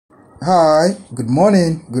Hi, good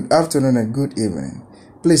morning, good afternoon and good evening.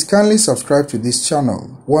 Please kindly subscribe to this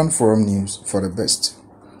channel, One Forum News for the best.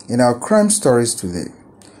 In our crime stories today,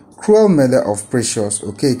 cruel murder of Precious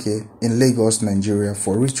Okeke in Lagos, Nigeria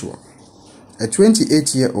for ritual. A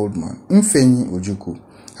 28-year-old man, Mfenyi Ojukwu,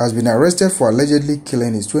 has been arrested for allegedly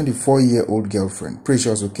killing his 24-year-old girlfriend,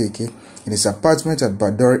 Precious Okeke, in his apartment at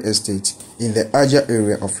Badore Estate in the Aja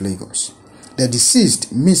area of Lagos. The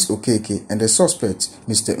deceased, Miss Okeke, and the suspect,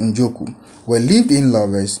 Mr. Njoku, were lived-in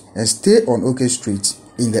lovers and stayed on Oke Street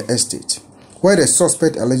in the estate, where the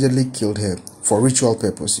suspect allegedly killed her for ritual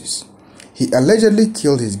purposes. He allegedly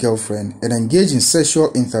killed his girlfriend and engaged in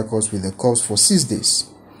sexual intercourse with the corpse for 6 days.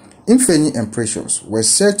 Mfenyi and Precious were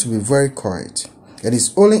said to be very quiet, and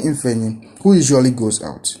it's only Mfenyi who usually goes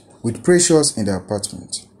out, with Precious in the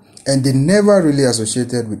apartment, and they never really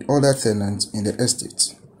associated with other tenants in the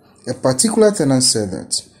estate. A particular tenant said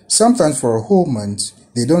that sometimes for a whole month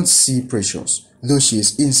they don't see Precious, though she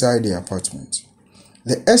is inside the apartment.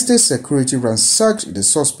 The estate security ransacked the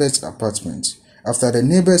suspect's apartment after the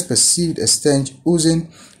neighbors perceived a stench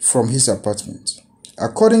oozing from his apartment.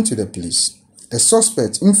 According to the police, the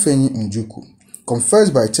suspect, Mfenyi Njoku,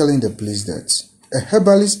 confessed by telling the police that a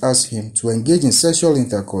herbalist asked him to engage in sexual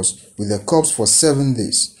intercourse with the corpse for 7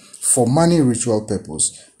 days for money ritual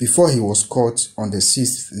purpose before he was caught on the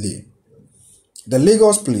 6th day. The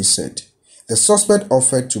Lagos police said the suspect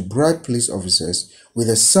offered to bribe police officers with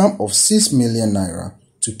a sum of 6 million naira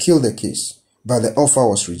to kill the case, but the offer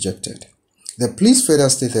was rejected. The police further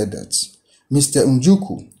stated that Mr.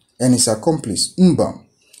 Njoku and his accomplice Mbam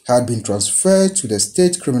had been transferred to the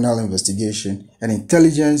State Criminal Investigation and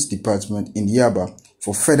Intelligence Department in Yaba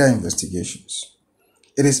for further investigations.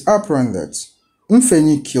 It is apparent that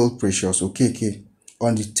Mfenyi killed Precious Okeke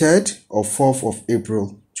on the 3rd or 4th of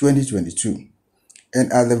April 2022,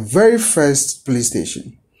 and at the very first police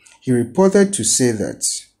station, he reported to say that,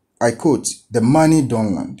 I quote, the money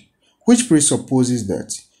don't land, which presupposes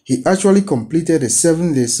that he actually completed a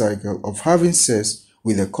 7-day cycle of having sex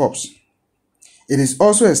with the corpse. It is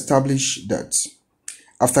also established that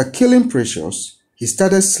after killing Precious, he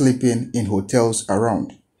started sleeping in hotels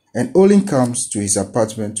around and only comes to his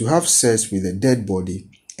apartment to have sex with a dead body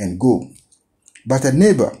and go. But a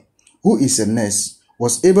neighbor, who is a nurse,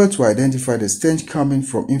 was able to identify the stench coming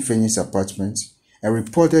from Mfenyi's apartment and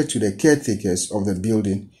reported to the caretakers of the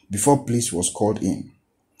building before police was called in.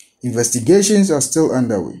 Investigations are still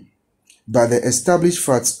underway, but the established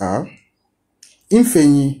facts are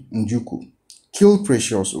Mfenyi Njoku killed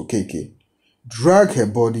Precious Okeke, dragged her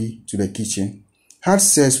body to the kitchen, had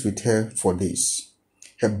sex with her for days.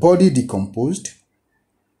 Her body decomposed,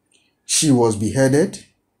 she was beheaded,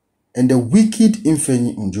 and the wicked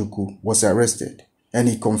Mfenyi Njoku was arrested, and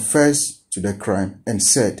he confessed to the crime and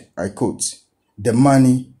said, I quote, the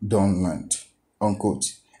money don't land,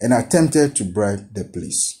 unquote, and attempted to bribe the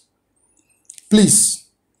police. Please,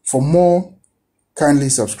 for more, kindly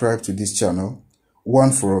subscribe to this channel,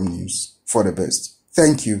 One Forum News for the best.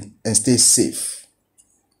 Thank you and stay safe.